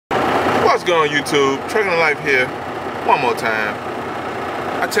What's going on, YouTube? Trucking Life here. One more time.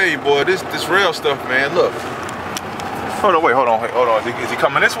 I tell you, boy, this rail stuff, man. Look. Hold on, wait, hold on. Is he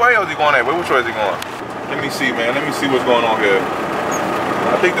coming this way or is he going that way? Which way is he going? Let me see, man. Let me see what's going on here.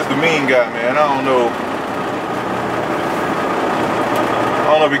 I think this is the mean guy, man. I don't know.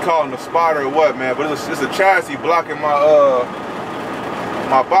 I don't know if he called him the spotter or what, man. But it's a chassis blocking my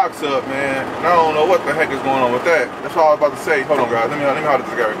box up, man. And I don't know what the heck is going on with that. That's all I was about to say. Hold on, guys. Let me holler at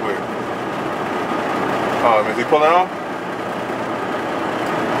this guy real quick. Oh, is he pulling off?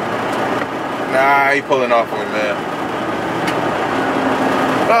 Nah, he pulling off on me, man.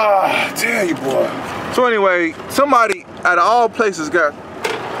 Ah, tell you, boy. So anyway, somebody out of all places got.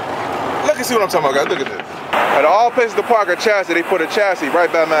 Look and see what I'm talking about, guys. Look at this. Out of all places to park a chassis, they put a chassis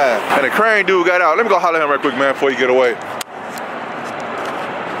right by mine. And the crane dude got out. Let me go holler at him right quick, man, before you get away.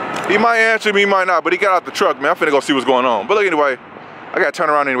 He might answer me, he might not, but he got out the truck, man. I'm finna go see what's going on. But look, anyway, I gotta turn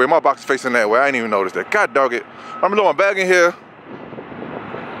around anyway. My box is facing that way. I ain't even noticed that. God dog it. I'm gonna throw my bag in here.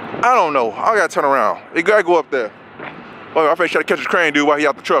 I don't know. I gotta turn around. It gotta go up there. Oh, I'm finna try to catch this crane dude while he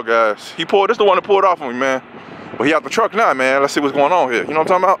out the truck, guys. This the one that pulled off on me, man. But he out the truck now, man. Let's see what's going on here. You know what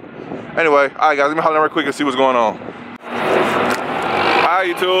I'm talking about? Anyway, all right, guys, let me holler right quick and see what's going on. All right,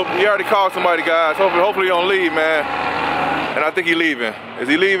 YouTube. He already called somebody, guys. Hopefully he don't leave, man. And I think he's leaving. Is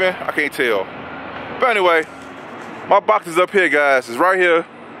he leaving? I can't tell. But anyway, my box is up here, guys. It's right here.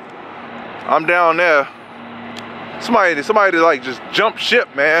 I'm down there. Somebody like just jumped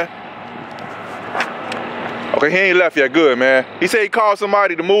ship, man. Okay, he ain't left yet. Good, man. He said he called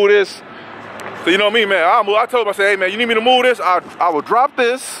somebody to move this. So you know me, man. I told him, I said, hey, man, you need me to move this? I will drop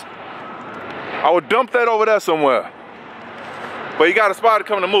this. I will dump that over there somewhere. But you got a spotter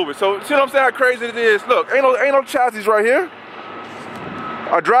coming to move it. So see what I'm saying? How crazy it is? Look, ain't no chassis right here.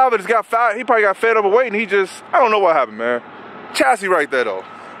 Our driver just got fed. He probably got fed up with waiting. He just, I don't know what happened, man. Chassis right there, though.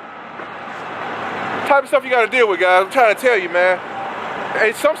 Type of stuff you got to deal with, guys. I'm trying to tell you, man.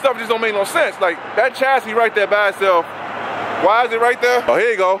 Hey, some stuff just don't make no sense. Like that chassis right there by itself. Why is it right there? Oh,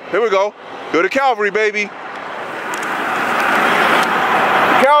 here you go. Here we go. Go to Calvary, baby.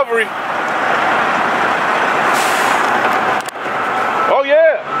 Calvary. Oh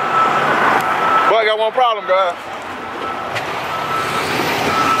yeah. Boy, I got one problem, guys.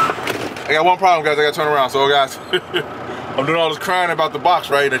 I got one problem, guys. I gotta turn around. So, guys, I'm doing all this crying about the box,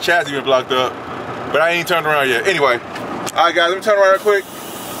 right? The chassis been blocked up, but I ain't turned around yet. Anyway, all right, guys, let me turn around real quick.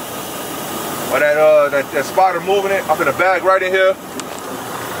 While that spotter moving it, I'm finna bag right in here.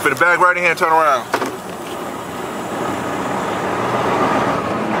 Finna bag right in here and turn around.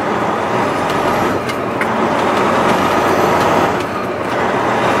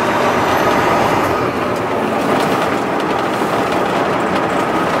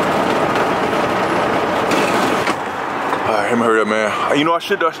 Let me hurry up, man. You know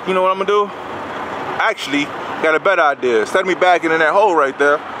you know what I'm gonna do? Actually, got a better idea. Instead of me backing in that hole right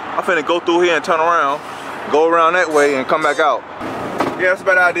there, I'm finna go through here and turn around, go around that way and come back out. Yeah, that's a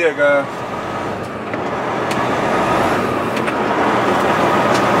better idea, guys.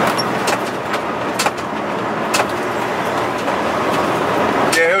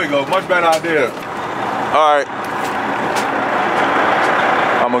 Yeah, here we go. Much better idea. All right.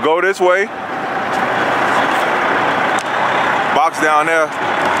 I'm gonna go this way. Box down there.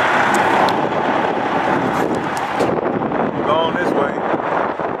 Going this way.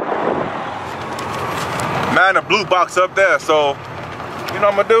 Man, the blue box up there. So, you know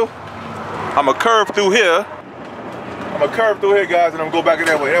what I'm gonna do? I'm gonna curve through here. I'm gonna curve through here, guys, and I'm gonna go back in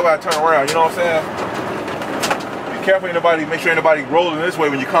that way. That way I turn around. You know what I'm saying? Be careful, make sure anybody rolling this way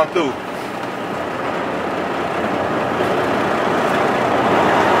when you come through.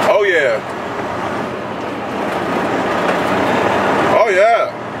 Oh yeah.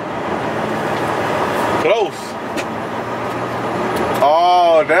 Yeah. Close.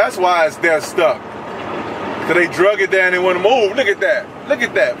 Oh, that's why they're stuck. Cause they drug it down and they wouldn't move. Look at that. Look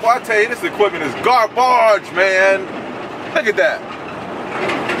at that. Boy, I tell you, this equipment is garbage, man. Look at that.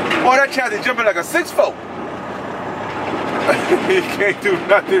 Boy, that chassis jumping like a 6'4". He can't do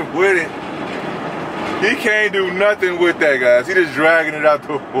nothing with it. He can't do nothing with that, guys. He just dragging it out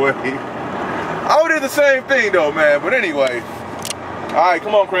the way. I would do the same thing though, man. But anyway. All right,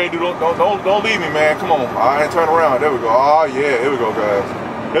 come on, crane dude. Don't leave me, man. Come on. All right, turn around. There we go. Oh yeah, here we go, guys.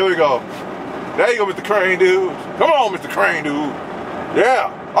 Here we go. There you go, Mr. Crane dude. Come on, Mr. Crane dude.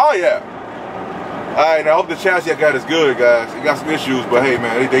 Yeah. Oh yeah. All right, now I hope the chassis I got is good, guys. It got some issues, but hey,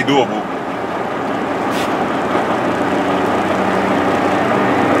 man, they doable.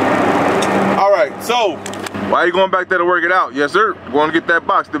 All right, so why are you going back there to work it out? Yes, sir. Going to get that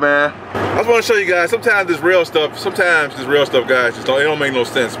box, man. I just want to show you guys, sometimes this real stuff, guys, it don't make no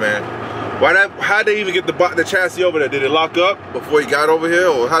sense, man. How'd they even get the chassis over there? Did it lock up before he got over here,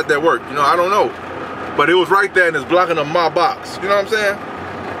 or how'd that work? You know, I don't know. But it was right there and it's blocking up my box. You know what I'm saying?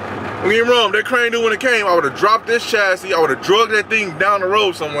 Don't get me wrong, that crane dude when it came, I would have dropped this chassis, I would have drugged that thing down the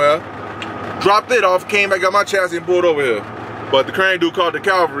road somewhere, dropped it off, came back, got my chassis and pulled over here. But the crane dude called the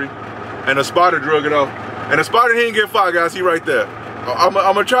cavalry and the spotter drug it off. And the spotter didn't get fired, guys, he right there. I'm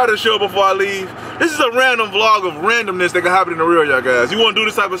gonna try to show before I leave. This is a random vlog of randomness that can happen in the real, y'all guys. You wanna do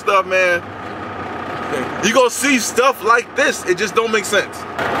this type of stuff, man? You gonna see stuff like this, it just don't make sense.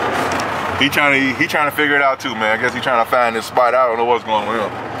 He trying to figure it out too, man. I guess he trying to find this spot. I don't know what's going on with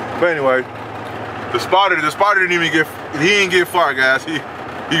him. But anyway, the spotter didn't even he didn't get far, guys. He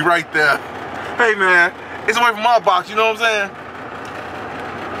right there. Hey man, it's away from my box, you know what I'm saying?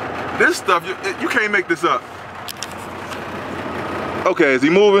 This stuff, you can't make this up. Okay, is he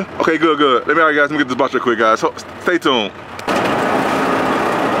moving? Okay, good. All right, guys, let me get this box real quick, guys. So, stay tuned.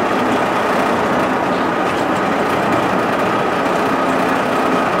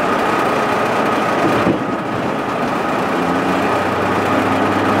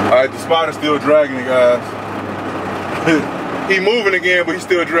 Alright, the spotter's still dragging it, guys. He moving again, but he's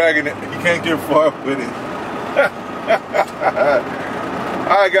still dragging it. He can't get far with it.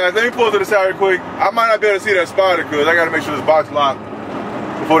 Alright, guys, let me pull to the side real quick. I might not be able to see that spotter because I gotta make sure this box locked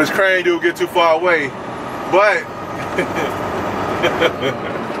before this crane dude get too far away. But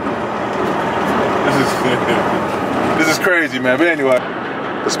this is crazy, man. But anyway,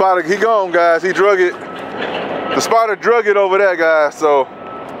 the spotter, he gone, guys. He drug it. The spotter drug it over there, guys. So,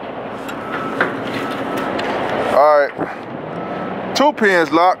 all right, 2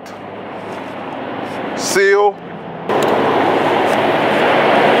 pins locked, seal.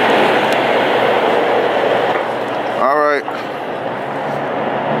 All right,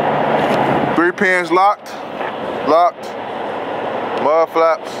 3 pins locked, mud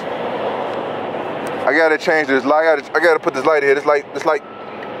flaps. I gotta change this light. I gotta put this light here. This light,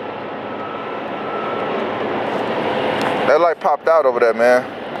 that light popped out over there, man.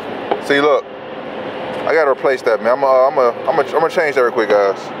 See, look. I gotta replace that, man. I'm gonna change that real quick,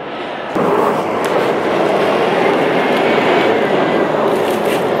 guys.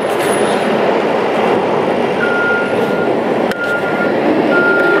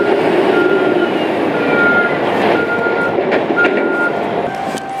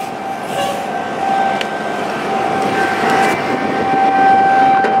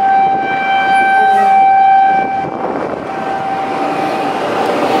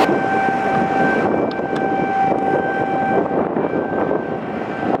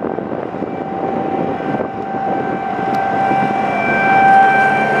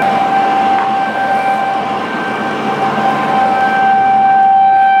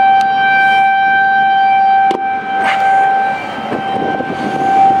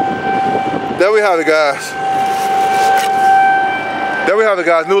 There we have it, guys. There we have it,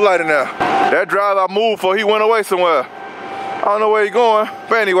 guys. New light in there. That driver I moved for, he went away somewhere. I don't know where he's going,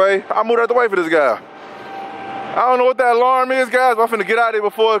 but anyway, I moved out the way for this guy. I don't know what that alarm is, guys, but I'm finna get out of here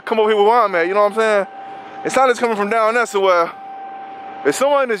before it come over here where I'm at, you know what I'm saying? It sounded like it's coming from down there somewhere. It's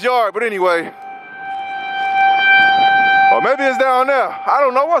somewhere in this yard, but anyway. Or maybe it's down there. I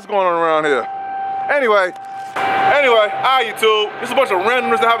don't know what's going on around here. Anyway, hi YouTube. This is a bunch of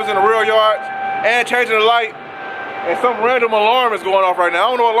randomness that happens in the real yards and changing the light. And some random alarm is going off right now. I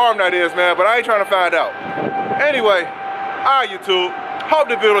don't know what alarm that is, man, but I ain't trying to find out. Anyway, hi YouTube. Hope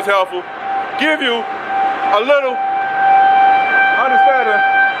the video was helpful. Give you a little understanding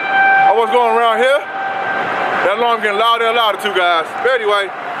of what's going around here. That alarm getting louder and louder too, guys. But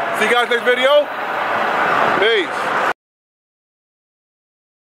anyway, see you guys next video. Peace.